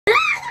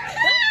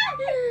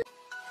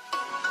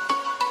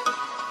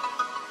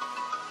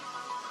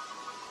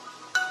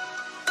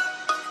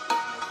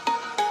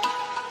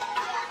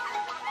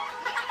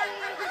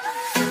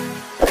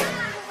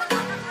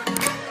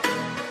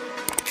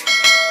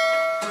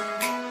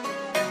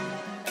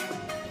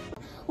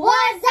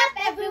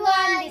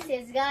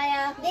is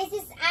Gaia. This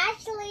is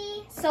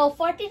Ashley. So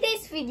for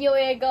today's video,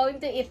 we are going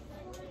to eat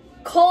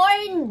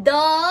corn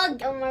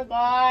dog. Oh my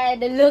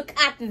god, look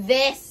at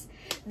this.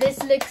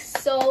 This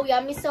looks so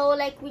yummy. So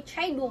like we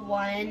tried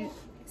one.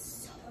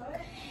 So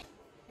good.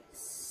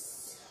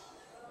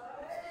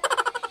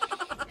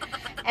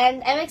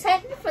 And I'm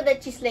excited for the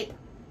cheese, like,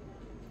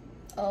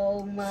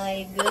 oh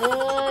my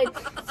god.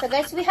 So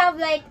guys, we have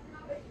like,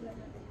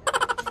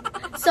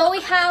 so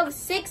we have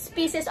 6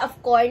 pieces of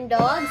corn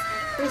dogs.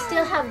 We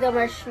still have the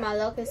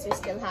marshmallow because we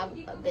still have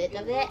a bit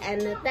of it, and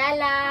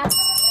Nutella.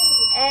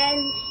 And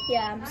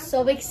yeah, I'm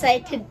so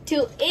excited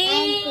to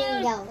eat.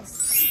 And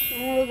Pringles.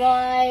 Oh my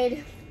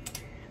god.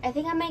 I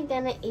think I'm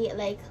gonna eat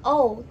like,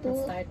 oh,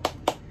 Let's start.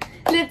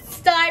 Let's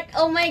start.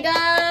 Oh my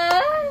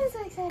god. I'm so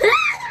excited.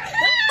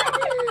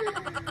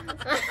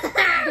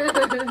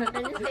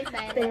 I'm just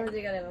excited.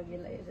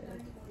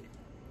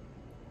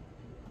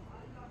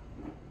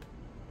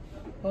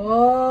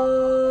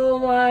 Oh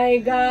my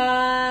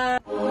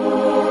god! Oh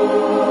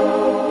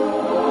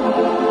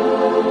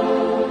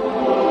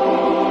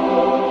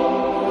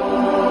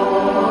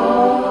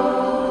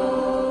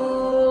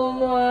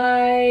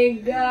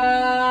my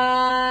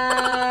god!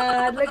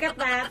 Look at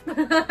that!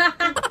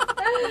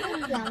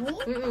 Yummy?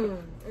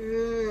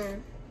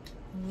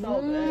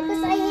 So good.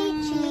 Because I hate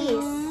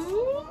cheese.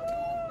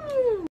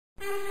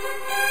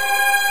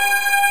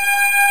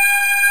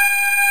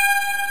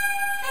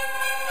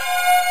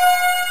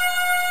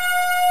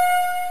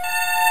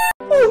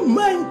 Oh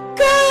my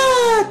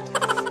god!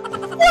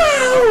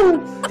 Wow!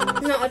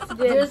 No, it's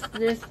good.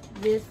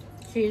 This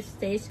cheese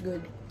tastes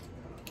good.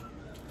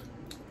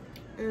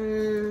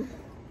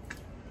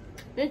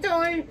 Ito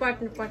yung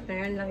part na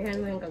yan. Lakihan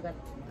mo yung kagat.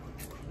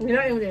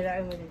 Nilain mo din.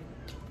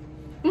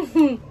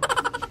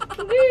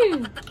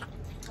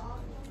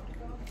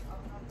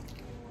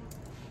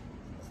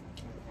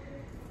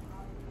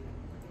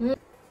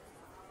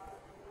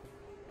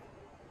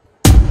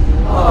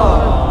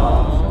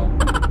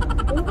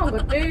 Ang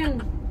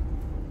kagatin.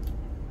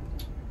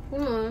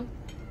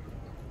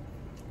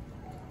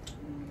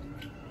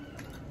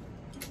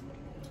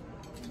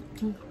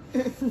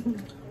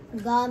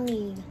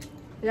 Gummy.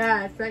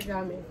 Yeah, it's like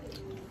gummy.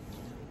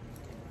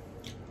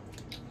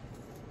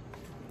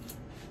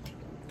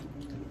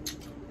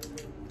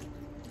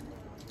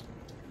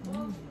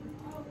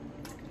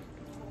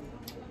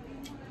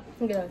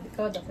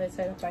 Ikaw daw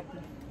sa part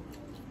mo.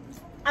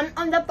 I'm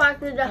on the part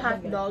with the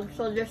hot dog,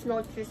 so there's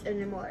no cheese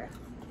anymore.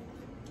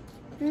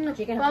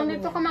 Chicken Parang hot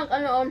dito dog ka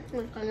mag-ano,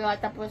 magkagawa,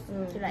 tapos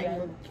sirain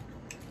mo.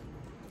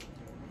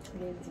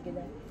 Sige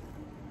daw.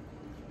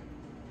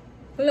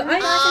 Wala,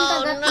 ay!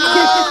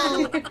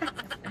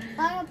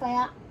 Paano pa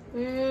ya?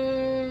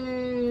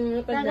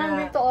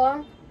 Talagang dito,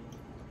 oh.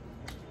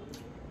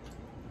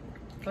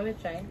 Can we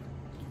try?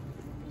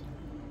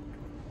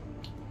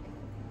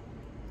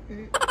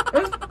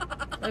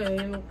 Ay,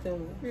 yung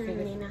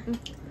Hindi na.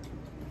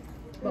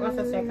 baka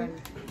sa second.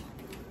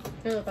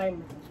 Pero try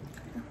mo.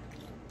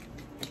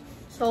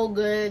 So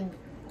good.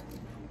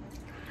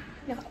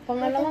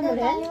 Pangalawa mo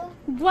rin? Tayo.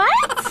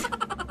 What?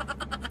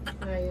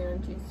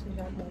 Ayan, cheese.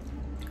 Masyado.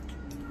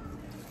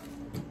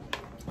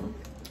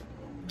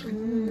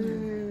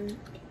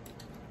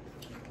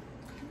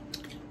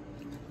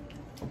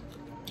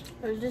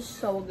 This is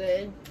so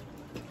good.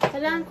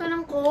 Kailangan ka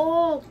ng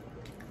Coke.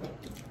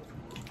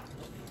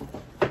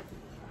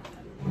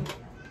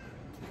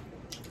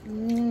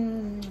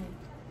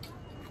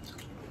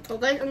 So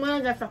guys, I'm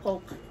gonna get a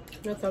Coke.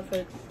 That's so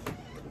good.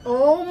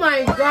 Oh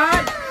my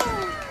god!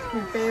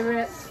 My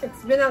favorite.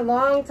 It's been a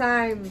long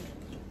time.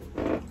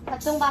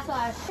 Tatlong baso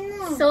Ash.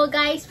 So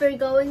guys, we're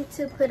going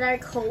to put our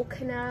Coke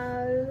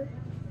now.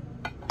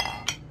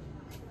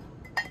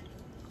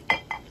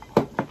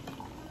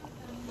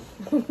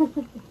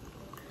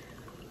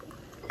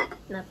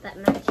 Not that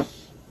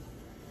much.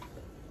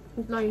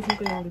 Naayusin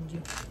ko yung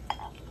video.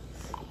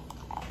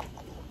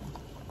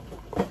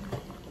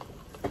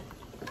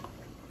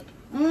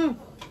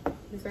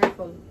 Be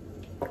careful.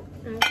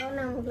 Ikaw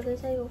na, maglagay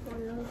sa'yo kung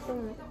ano gusto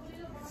mo.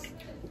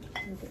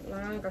 Hindi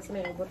lang, kasi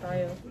may ubo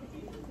tayo.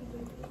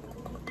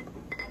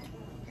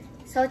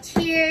 So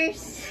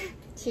cheers!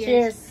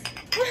 Cheers!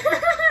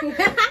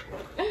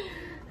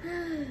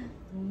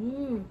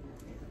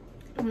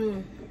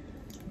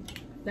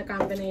 The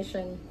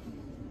combination.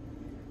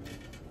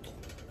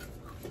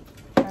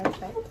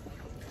 Perfect.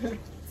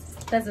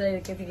 That's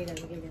really good.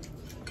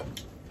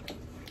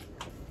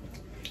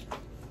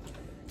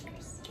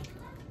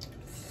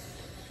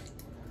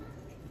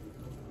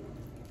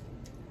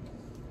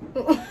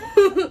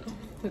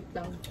 Wait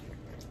lang.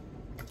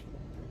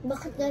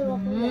 Bakit dalawa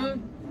ko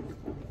yan?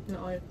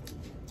 Na-all.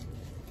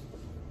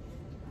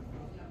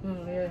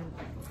 Ayan.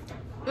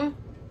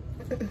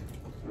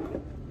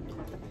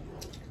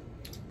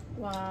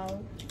 Wow.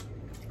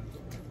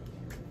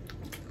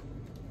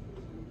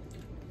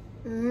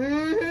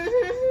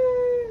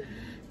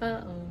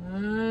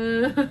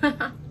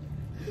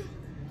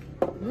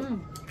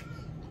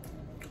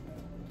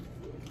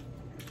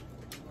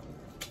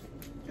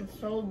 It's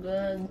so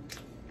good.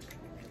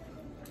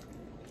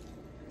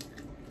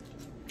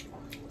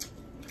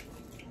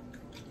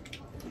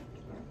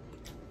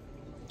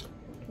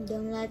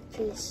 don't like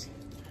this.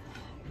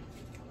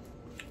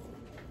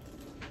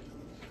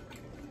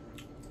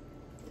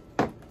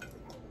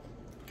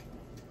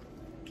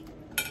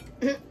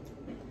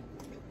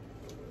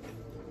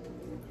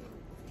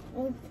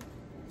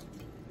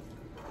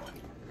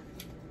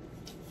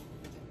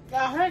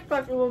 I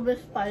thought it would be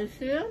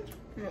spicy.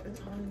 No,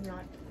 it's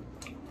not.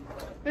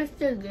 It's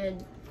still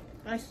good.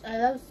 I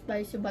love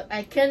spicy, but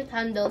I can't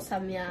handle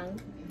samyang.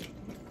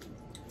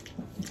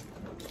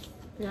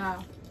 Yeah.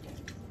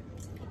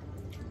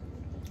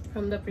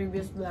 From the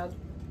previous vlog.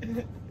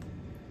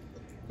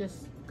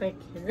 Just click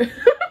here.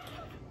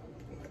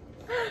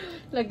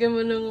 Lagyan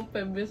mo ng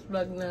previous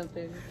vlog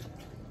natin.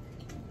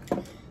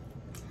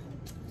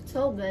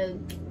 So good.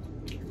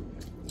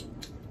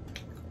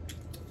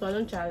 So,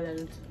 anong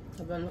challenge?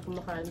 Habang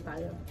kumakain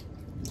tayo.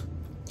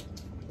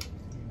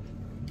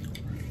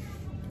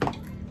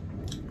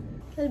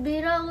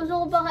 Elvira,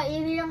 gusto ko pa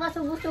kainin yung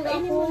kasubusog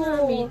Kainin ako. mo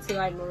na. Me too.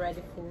 I'm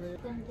already full.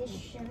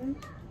 Condition.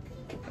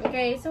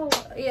 Okay, so,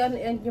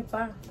 i-end nyo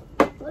pa.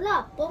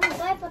 Wala po.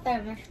 Magkaya pa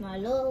tayo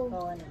marshmallow.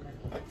 Oo naman.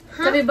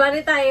 Chubby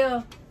bunny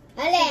tayo.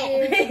 Ale!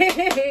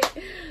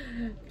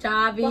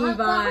 Chubby Baka kuha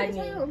bunny.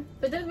 sa'yo.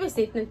 Pwede may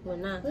statement mo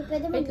na. Uy,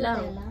 pwede Wait lang.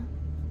 mag-Nutella?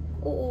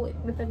 Oo,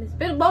 matamis.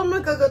 Pero bawal mo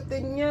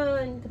kagatin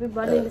yan. Chubby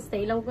bunny,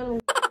 stay lang ko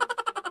ng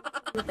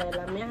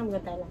Nutella. May akong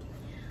Nutella.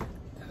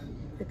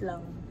 Wait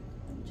lang.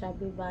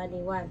 Chubby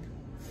bunny, 1.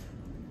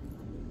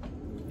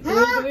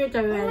 Ha? Chubby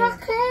bunny.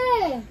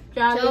 Okay.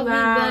 Chubby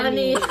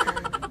bunny.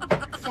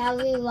 Shall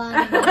we one?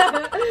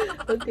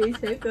 Okay,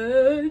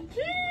 second.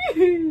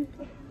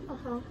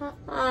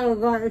 Oh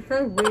god, it's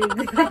so big.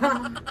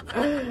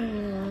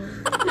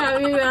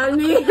 Chubby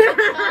bunny.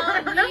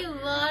 Chubby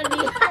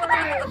bunny.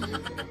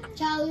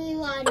 Shall we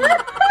one?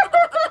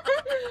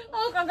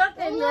 Oh,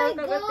 kagatin. Oh my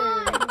Kagatin.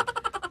 God.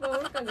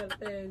 Oh,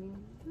 kagatin.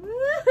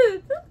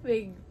 It's so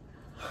big.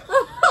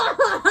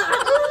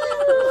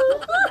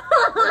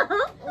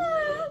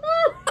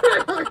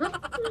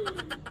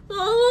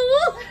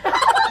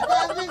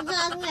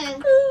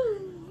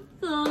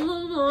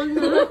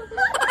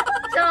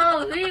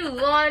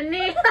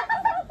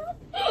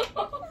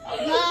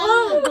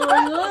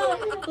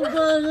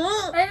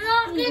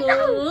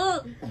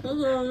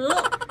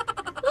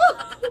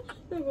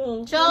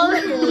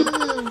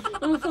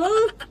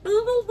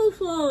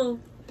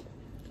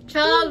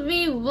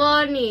 Chubby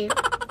bunny.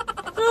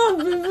 I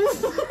love it.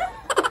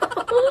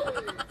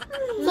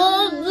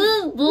 Chubby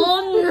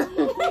bunny.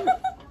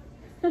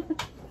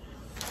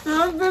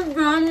 Chubby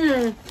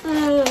bunny.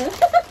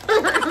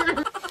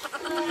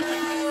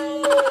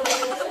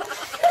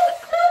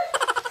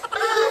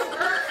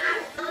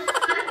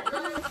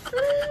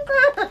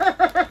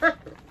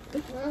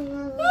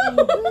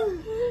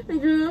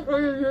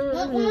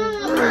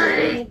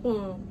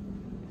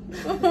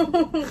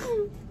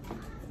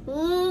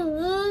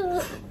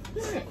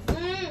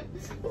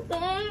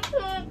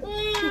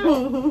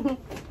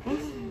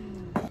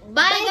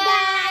 Bye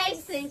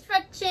guys! Thanks for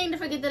watching. Don't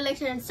forget to like,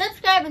 share, and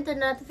subscribe, and turn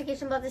the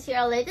notification button to see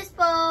our latest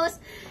posts.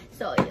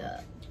 So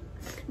yeah.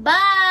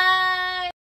 Bye!